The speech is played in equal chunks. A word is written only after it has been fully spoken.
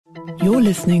You're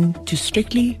listening to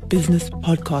Strictly Business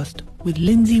Podcast with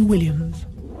Lindsay Williams.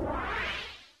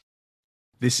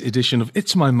 This edition of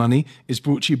It's My Money is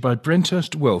brought to you by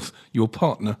Brenthurst Wealth, your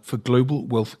partner for global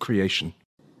wealth creation.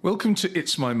 Welcome to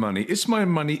It's My Money. It's My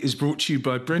Money is brought to you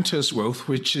by Brenthurst Wealth,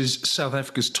 which is South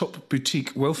Africa's top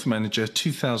boutique wealth manager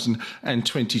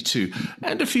 2022,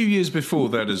 and a few years before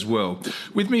that as well.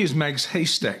 With me is Mags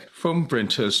Haystack from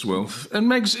Brenthurst Wealth. And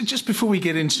Mags, just before we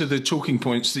get into the talking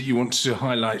points that you want to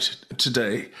highlight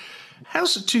today,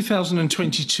 how's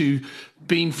 2022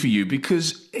 been for you?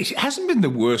 Because it hasn't been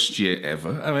the worst year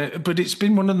ever, but it's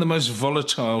been one of the most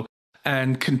volatile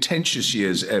and contentious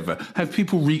years ever. Have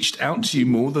people reached out to you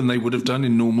more than they would have done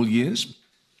in normal years?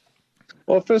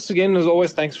 Well, first again, as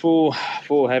always, thanks for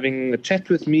having a chat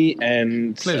with me.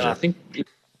 And Pleasure. I think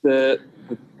the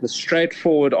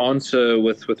straightforward answer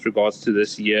with regards to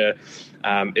this year,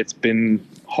 it's been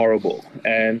horrible.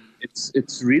 And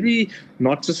it's really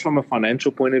not just from a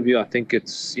financial point of view. I think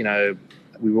it's,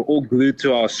 we were all glued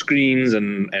to our screens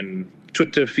and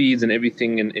Twitter feeds and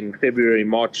everything in February,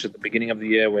 March, at the beginning of the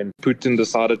year, when Putin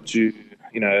decided to,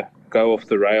 go off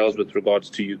the rails with regards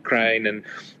to Ukraine. And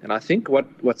I think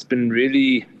what's been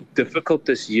really difficult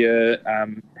this year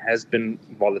has been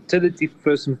volatility,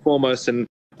 first and foremost, and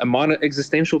a minor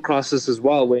existential crisis as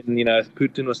well, when,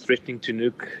 Putin was threatening to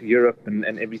nuke Europe and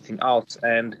everything else.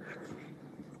 And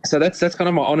so that's kind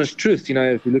of my honest truth.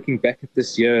 If you're looking back at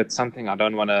this year, it's something I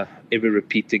don't want to ever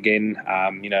repeat again.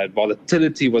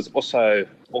 Volatility was also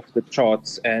off the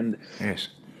charts, and Yes.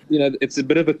 It's a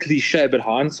bit of a cliche, but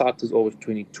hindsight is always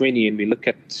 20/20, and we look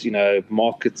at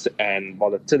markets and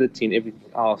volatility and everything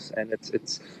else, and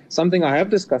it's something I have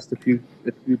discussed a few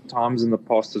times in the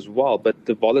past as well. But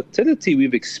the volatility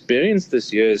we've experienced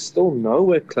this year is still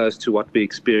nowhere close to what we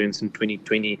experienced in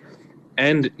 2020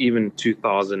 and even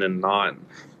 2009.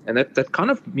 And that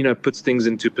kind of, puts things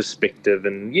into perspective.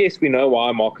 And yes, we know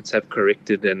why markets have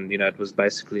corrected, and, it was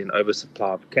basically an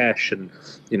oversupply of cash and,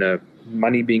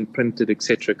 money being printed, et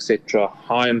cetera,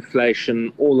 high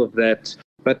inflation, all of that.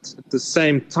 But at the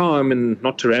same time, and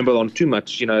not to ramble on too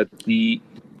much, the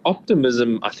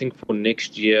optimism, I think, for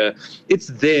next year, it's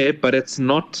there, but it's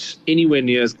not anywhere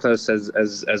near as close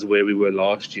as where we were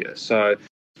last year. So,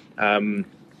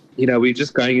 we're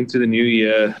just going into the new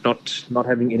year, not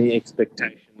having any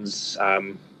expectations.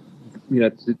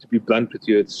 To be blunt with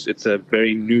you, it's a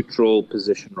very neutral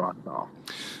position right now.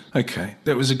 Okay,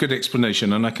 that was a good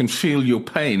explanation, and I can feel your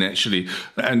pain, actually.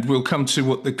 And we'll come to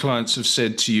what the clients have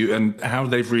said to you and how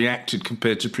they've reacted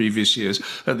compared to previous years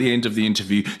at the end of the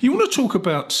interview. You want to talk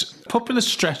about a popular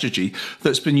strategy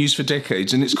that's been used for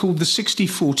decades, and it's called the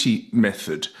 60/40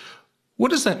 method.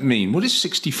 What does that mean? What is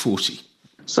 60/40?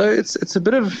 So it's a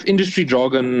bit of industry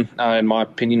jargon, in my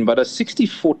opinion, but a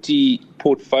 60/40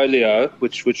 portfolio,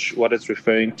 which what it's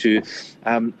referring to,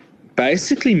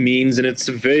 basically means, and it's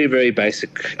a very, very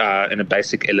basic, and a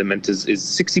basic element is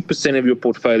 60% of your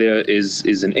portfolio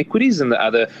is in equities, and the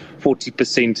other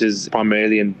 40% is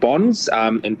primarily in bonds,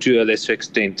 and to a lesser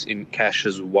extent in cash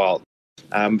as well.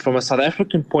 From a South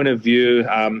African point of view,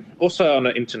 also on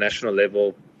an international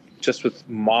level, just with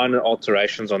minor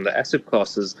alterations on the asset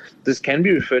classes, this can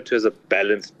be referred to as a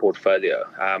balanced portfolio.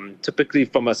 Typically,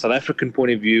 from a South African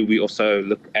point of view, we also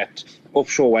look at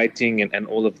offshore weighting and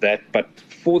all of that. But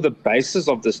for the basis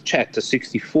of this chat, the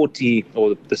 60/40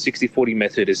 or the 60/40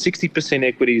 method is 60%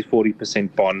 equities,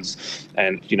 40% bonds,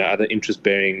 and other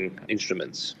interest-bearing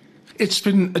instruments. It's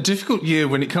been a difficult year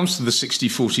when it comes to the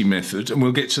 60/40 method, and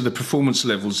we'll get to the performance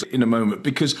levels in a moment,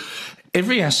 because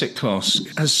every asset class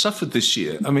has suffered this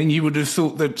year. I mean, you would have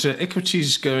thought that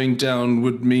equities going down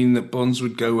would mean that bonds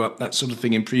would go up, that sort of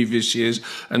thing, in previous years,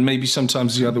 and maybe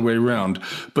sometimes the other way around.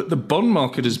 But the bond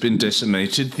market has been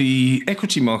decimated. The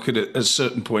equity market at a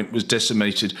certain point was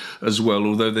decimated as well,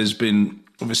 although there's been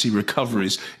obviously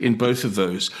recoveries in both of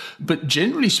those. But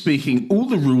generally speaking, all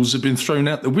the rules have been thrown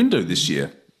out the window this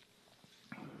year.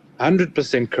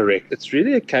 100% correct. It's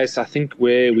really a case, I think,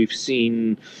 where we've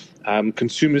seen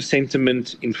consumer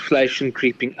sentiment, inflation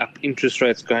creeping up, interest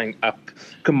rates going up,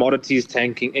 commodities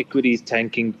tanking, equities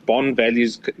tanking, bond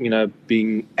values,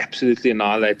 being absolutely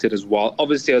annihilated as well,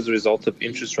 obviously as a result of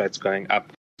interest rates going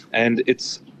up. And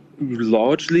it's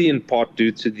largely in part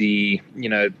due to the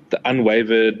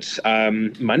unwavered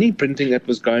money printing that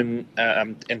was going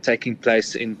and taking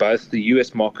place in both the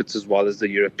US markets as well as the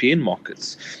European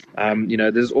markets.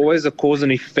 There's always a cause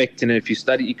and effect. If you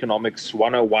study economics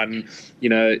 101,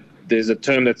 there's a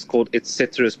term that's called et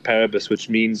ceteris paribus, which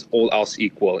means all else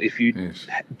equal. If you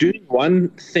do one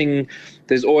thing,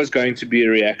 there's always going to be a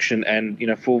reaction. And,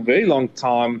 for a very long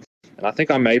time, and I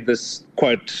think I made this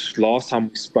quote last time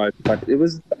we spoke, but it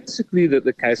was the basically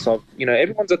the case of,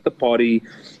 everyone's at the party.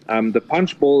 The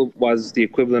punch ball was the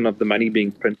equivalent of the money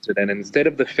being printed. And instead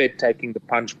of the Fed taking the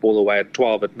punch ball away at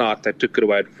 12 at night, they took it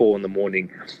away at 4 in the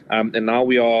morning. And now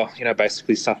we are,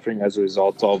 basically suffering as a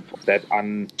result of that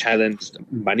unchallenged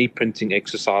money printing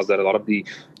exercise that a lot of the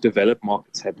developed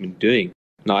markets have been doing.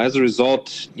 Now, as a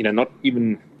result, not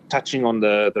even touching on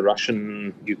the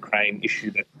Russian-Ukraine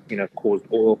issue that, caused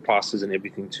oil prices and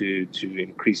everything to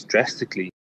increase drastically.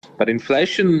 But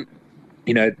inflation,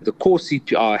 the core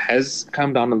CPI has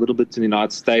come down a little bit in the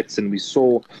United States, and we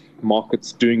saw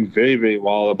markets doing very, very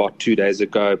well about 2 days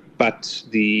ago. But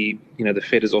the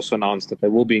Fed has also announced that they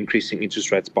will be increasing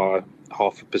interest rates by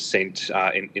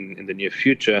 0.5% in the near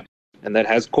future. And that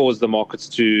has caused the markets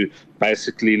to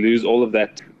basically lose all of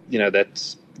that,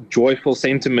 that joyful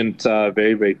sentiment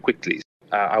very, very quickly.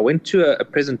 I went to a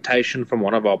presentation from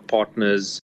one of our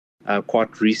partners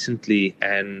quite recently,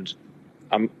 and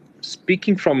I'm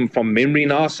speaking from memory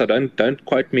now, so don't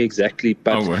quote me exactly,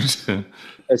 but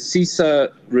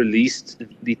ASISA released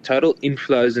the total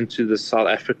inflows into the South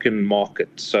African market,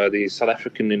 so the South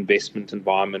African investment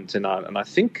environment, and I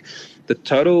think the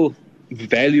total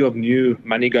value of new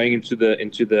money going into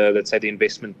the let's say the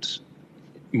investment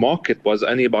market was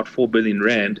only about 4 billion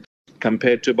rand,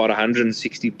 compared to about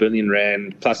 160 billion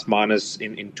rand plus minus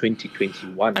in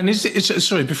 2021. And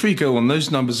sorry, before you go on,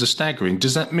 those numbers are staggering.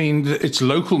 Does that mean that it's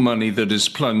local money that has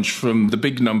plunged from the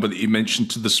big number that you mentioned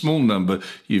to the small number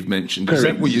you've mentioned? Correct. Is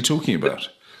that what you're talking about?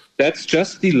 That's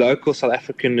just the local South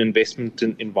African investment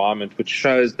environment, which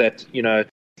shows that,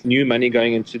 new money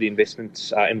going into the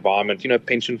investment environment,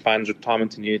 pension funds,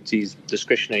 retirement annuities,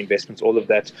 discretionary investments, all of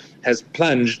that has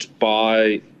plunged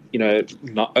by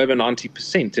over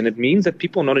 90%. And it means that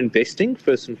people are not investing,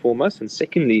 first and foremost. And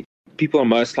secondly, people are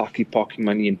most likely parking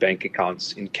money in bank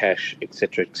accounts, in cash, et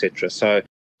cetera, et cetera. So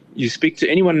you speak to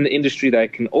anyone in the industry, they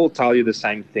can all tell you the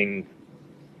same thing.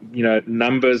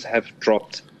 Numbers have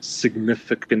dropped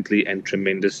significantly and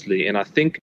tremendously. And I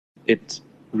think it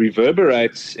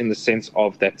reverberates in the sense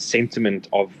of that sentiment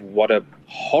of what a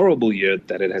horrible year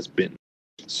that it has been.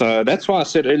 So that's why I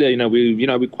said earlier,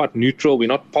 we're quite neutral. We're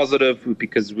not positive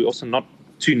because we're also not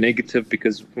too negative,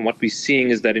 because from what we're seeing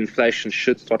is that inflation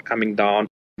should start coming down.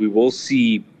 We will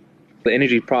see the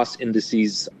energy price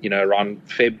indices, around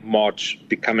Feb, March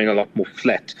becoming a lot more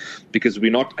flat, because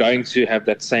we're not going to have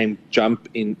that same jump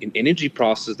in energy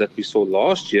prices that we saw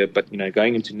last year. But,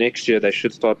 going into next year, they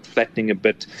should start flattening a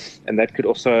bit. And that could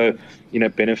also,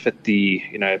 benefit the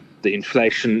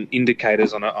inflation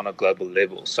indicators on a global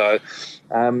level. So,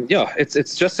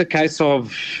 it's just a case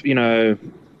of,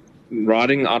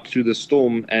 riding out through the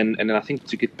storm. And I think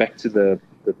to get back to the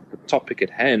topic at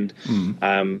hand,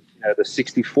 the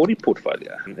 60-40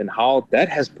 portfolio and how that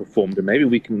has performed, and maybe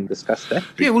we can discuss that.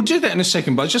 Yeah, we'll do that in a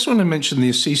second, but I just want to mention the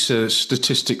ASISA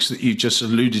statistics that you just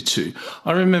alluded to.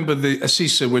 I remember the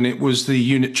ASISA when it was the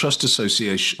Unit Trust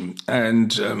Association,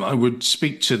 and I would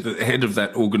speak to the head of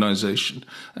that organisation,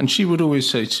 and she would always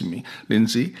say to me,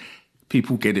 Lindsay,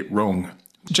 people get it wrong.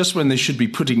 Just when they should be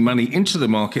putting money into the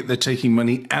market, they're taking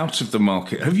money out of the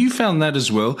market. Have you found that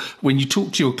as well? When you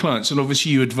talk to your clients, and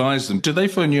obviously you advise them, do they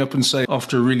phone you up and say,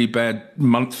 after a really bad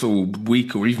month or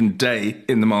week or even day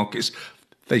in the markets,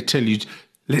 they tell you,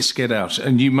 let's get out?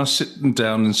 And you must sit them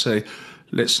down and say,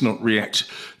 let's not react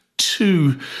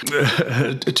too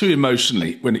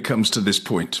emotionally when it comes to this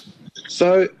point.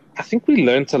 So I think we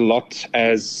learned a lot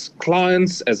as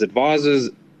clients, as advisors,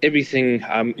 everything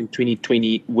in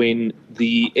 2020 when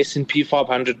the S&P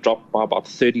 500 dropped by about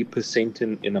 30%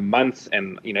 in a month,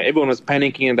 and everyone was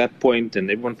panicking at that point,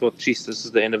 and everyone thought, geez, this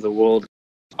is the end of the world.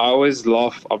 I always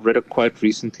laugh. I've read a quote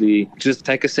recently. Just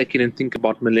take a second and think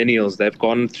about millennials. They've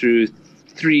gone through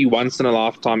 3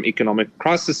 once-in-a-lifetime economic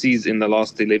crises in the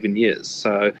last 11 years.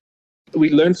 So we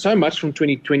learned so much from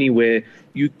 2020 where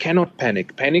you cannot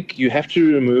panic. You have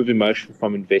to remove emotion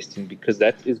from investing, because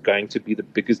that is going to be the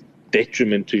biggest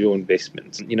detriment to your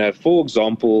investments. For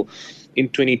example, in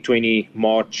 2020,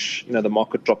 March, the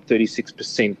market dropped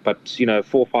 36%, but,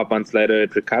 4 or 5 months later,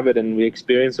 it recovered, and we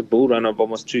experienced a bull run of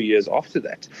almost 2 years after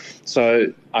that.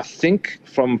 So I think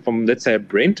from let's say, a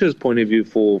Brenter's point of view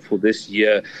for this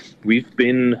year, we have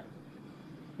been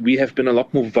a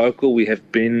lot more vocal. We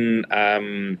have been,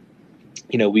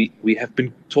 we have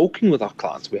been talking with our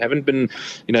clients. We haven't been,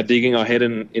 digging our head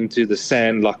into the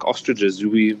sand like ostriches.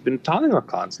 We've been telling our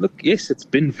clients, look, yes, it's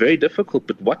been very difficult,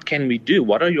 but what can we do?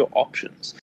 What are your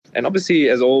options? And obviously,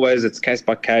 as always, it's case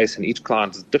by case, and each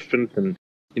client is different. And,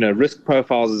 risk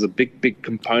profiles is a big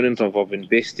component of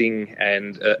investing.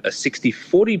 And a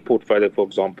 60-40 portfolio, for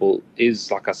example,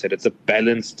 is, like I said, it's a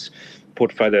balanced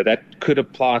portfolio. That could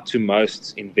apply to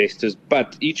most investors,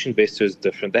 but each investor is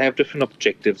different. They have different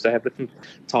objectives. They have different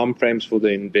time frames for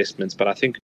their investments. But I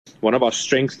think one of our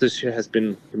strengths this year has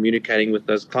been communicating with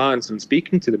those clients and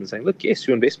speaking to them and saying, look, yes,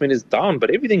 your investment is down,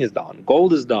 but everything is down.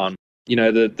 Gold is down. The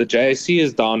JSE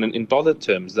is down in dollar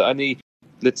terms. The only,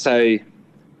 let's say,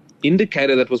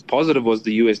 indicator that was positive was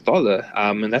the US dollar.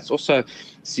 And that's also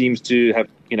seems to have,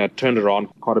 turned around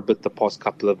quite a bit the past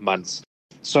couple of months.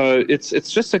 So it's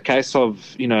just a case of,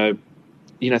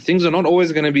 things are not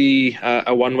always going to be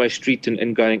a one-way street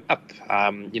and going up,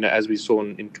 as we saw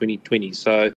in 2020.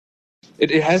 So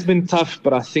it has been tough,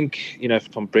 but I think,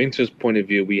 from Brenter's point of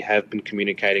view, we have been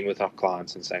communicating with our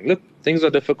clients and saying, look, things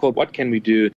are difficult. What can we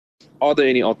do? Are there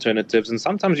any alternatives? And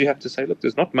sometimes you have to say, look,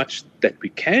 there's not much that we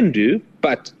can do,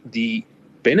 but the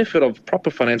benefit of proper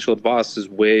financial advice is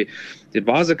where the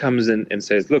advisor comes in and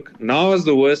says, look, now is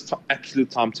the worst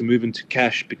absolute time to move into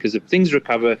cash, because if things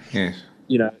recover, yes,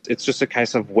 it's just a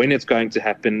case of when it's going to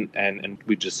happen, and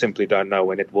we just simply don't know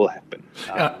when it will happen.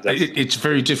 It's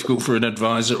very difficult for an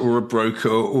advisor or a broker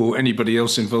or anybody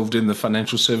else involved in the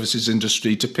financial services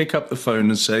industry to pick up the phone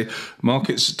and say,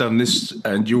 market's done this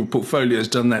and your portfolio has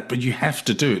done that, but you have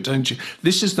to do it, don't you?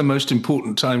 This is the most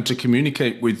important time to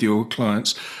communicate with your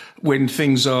clients when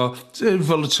things are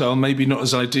volatile, maybe not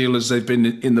as ideal as they've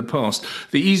been in the past.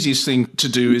 The easiest thing to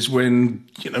do is when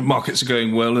markets are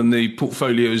going well and the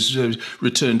portfolio's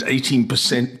returned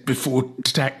 18% before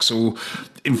tax or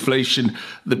inflation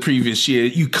the previous year.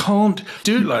 You can't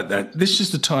do it like that. This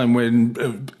is the time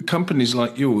when companies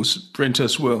like yours,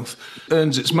 Brenthurst Wealth,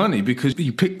 earns its money, because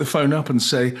you pick the phone up and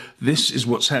say, this is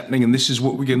what's happening and this is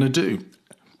what we're going to do.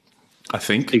 I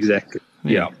think. Exactly.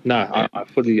 Yeah. No, I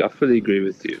fully agree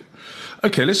with you.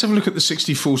 Okay, let's have a look at the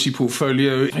 60-40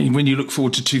 portfolio. When you look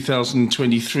forward to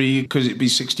 2023, could it be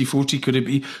 60-40? Could it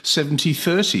be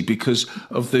 70-30 because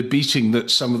of the beating that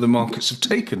some of the markets have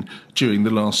taken during the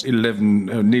last 11,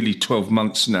 nearly 12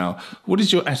 months now? What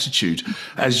is your attitude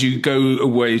as you go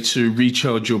away to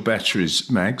recharge your batteries,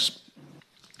 Mags?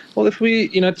 Well, if we,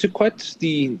 to quote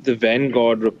the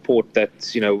Vanguard report that,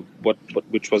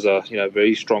 which was a,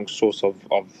 very strong source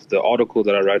of the article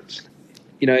that I wrote,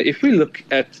 if we look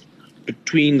at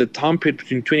between the time period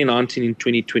between 2019 and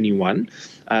 2021,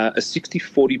 a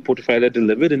 60-40 portfolio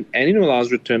delivered an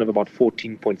annualized return of about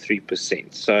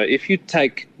 14.3%. So if you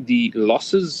take the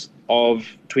losses of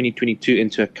 2022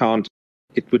 into account,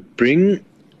 it would bring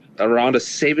around a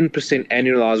 7%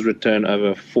 annualized return over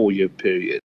a 4-year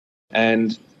period.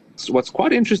 And what's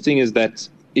quite interesting is that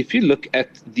if you look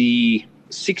at the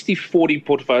 60-40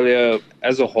 portfolio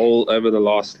as a whole over the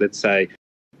last, let's say,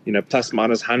 plus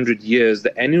minus 100 years, the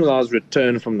annualized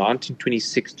return from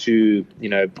 1926 to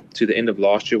the end of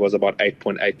last year was about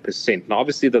 8.8%. Now,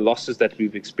 obviously, the losses that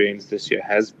we've experienced this year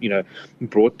has,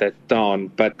 brought that down,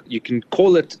 but you can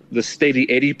call it the steady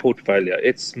Eddie portfolio.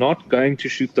 It's not going to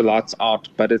shoot the lights out,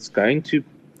 but it's going to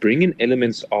bring in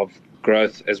elements of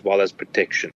growth as well as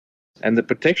protection. And the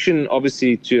protection,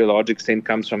 obviously, to a large extent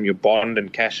comes from your bond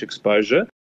and cash exposure.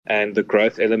 And the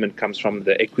growth element comes from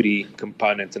the equity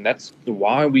component. And that's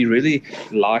why we really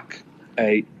like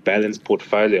a balanced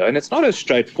portfolio. And it's not as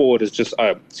straightforward as just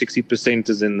 60%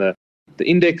 is in the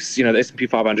index, the S&P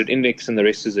 500 index, and the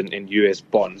rest is in US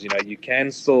bonds. You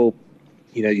can still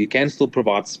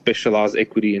provide specialized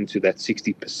equity into that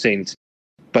 60%.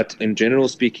 But in general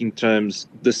speaking terms,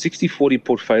 the 60-40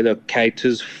 portfolio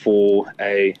caters for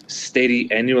a steady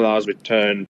annualized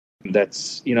return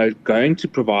that's, going to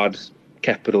provide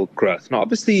capital growth. Now,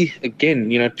 obviously, again,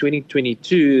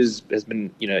 2022 has been,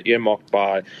 earmarked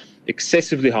by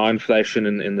excessively high inflation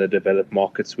in the developed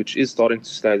markets, which is starting to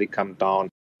slowly come down.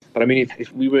 But I mean,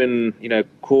 if we were in,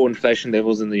 core inflation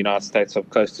levels in the United States of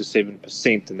close to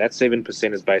 7%, and that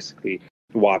 7% is basically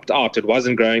wiped out. It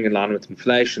wasn't growing in line with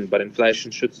inflation, but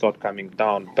inflation should start coming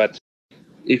down. But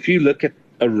if you look at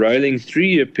a rolling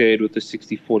 3-year period with the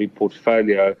 60-40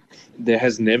 portfolio, there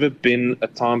has never been a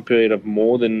time period of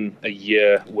more than a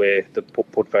year where the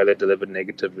portfolio delivered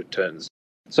negative returns.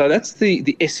 So that's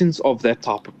the essence of that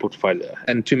type of portfolio.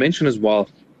 And to mention as well,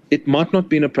 it might not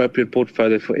be an appropriate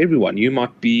portfolio for everyone. You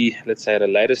might be, let's say, at a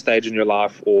later stage in your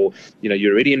life, or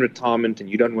you're already in retirement and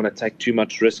you don't want to take too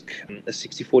much risk. A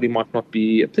 60-40 might not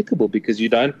be applicable because you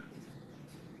don't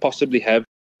possibly have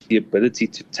the ability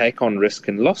to take on risk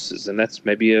and losses. And that's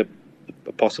maybe a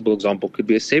possible example could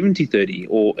be a 70-30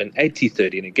 or an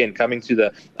 80-30. And again, coming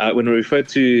to when we refer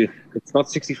to, it's not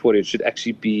 60-40, it should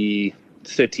actually be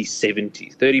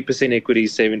 30-70, 30% equity,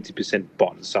 70%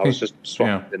 bonds. So I was just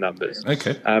swapping the numbers.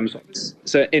 Okay.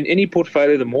 So in any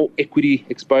portfolio, the more equity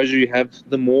exposure you have,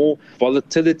 the more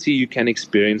volatility you can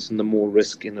experience and the more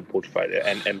risk in the portfolio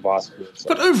and vice versa.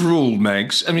 But overall,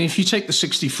 Mags, I mean, if you take the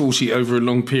 60-40 over a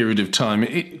long period of time,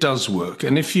 it does work.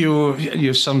 And if you're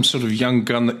some sort of young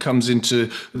gun that comes into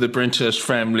the Brenthurst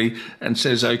family and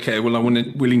says, okay, well,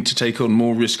 I'm willing to take on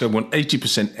more risk. I want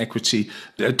 80% equity,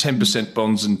 10%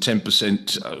 bonds and 10%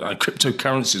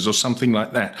 cryptocurrencies or something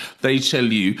like that. They tell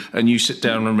you, and you sit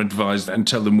down and advise and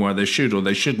tell them why they should or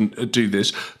they shouldn't do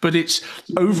this. But it's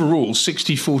overall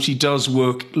 60-40 does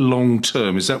work long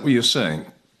term. Is that what you're saying?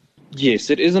 Yes,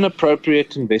 it is an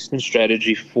appropriate investment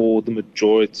strategy for the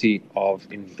majority of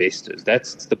investors.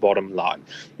 That's the bottom line.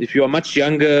 If you are much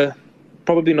younger,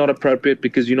 probably not appropriate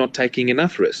because you're not taking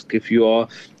enough risk. If you are,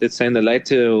 let's say, in the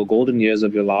later or golden years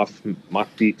of your life,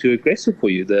 might be too aggressive for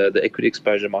you. The equity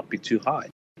exposure might be too high.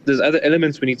 There's other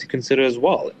elements we need to consider as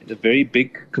well. A very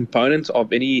big component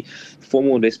of any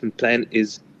formal investment plan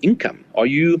is income. Are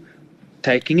you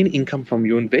taking an income from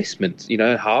your investment?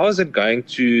 How is it going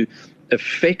to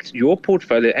affect your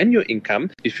portfolio and your income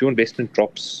if your investment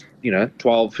drops,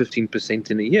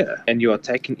 12-15% in a year and you are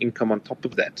taking income on top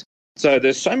of that? So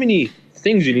there's so many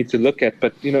things you need to look at,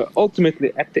 but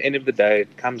ultimately at the end of the day,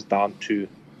 it comes down to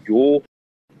your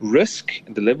risk,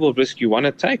 the level of risk you want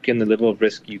to take and the level of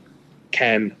risk you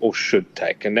can or should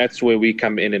take. And that's where we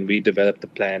come in and we develop the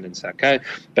plan and say, okay,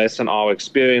 based on our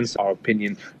experience, our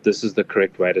opinion, this is the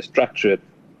correct way to structure it.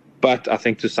 But I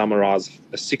think to summarize,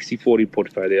 a 60-40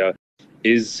 portfolio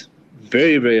is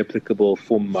very, very applicable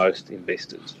for most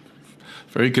investors.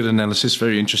 Very good analysis,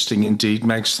 very interesting indeed.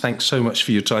 Mags, thanks so much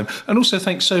for your time. And also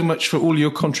thanks so much for all your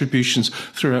contributions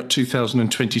throughout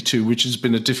 2022, which has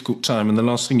been a difficult time. And the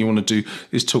last thing you want to do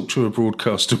is talk to a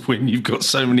broadcaster when you've got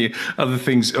so many other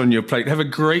things on your plate. Have a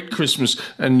great Christmas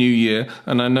and New Year.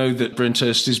 And I know that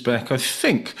Brenthurst is back, I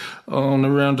think, on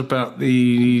around about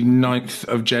the 9th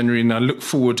of January. And I look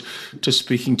forward to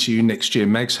speaking to you next year.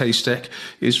 Mags Haystack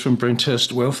is from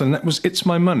Brenthurst Wealth, and that was It's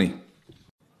My Money.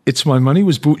 It's My Money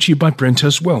was brought to you by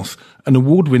Brenthurst Wealth, an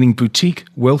award-winning boutique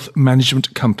wealth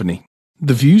management company.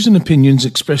 The views and opinions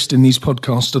expressed in these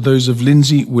podcasts are those of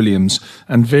Lindsay Williams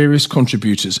and various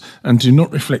contributors and do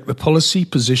not reflect the policy,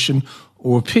 position,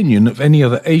 or opinion of any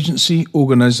other agency,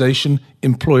 organisation,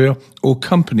 employer, or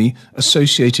company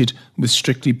associated with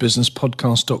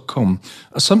strictlybusinesspodcast.com.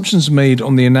 Assumptions made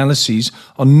on the analyses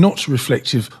are not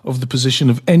reflective of the position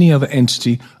of any other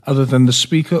entity other than the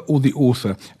speaker or the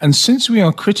author. And since we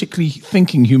are critically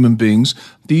thinking human beings,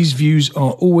 these views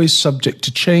are always subject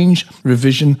to change,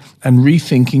 revision, and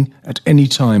rethinking at any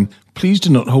time. Please do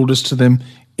not hold us to them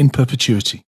in perpetuity.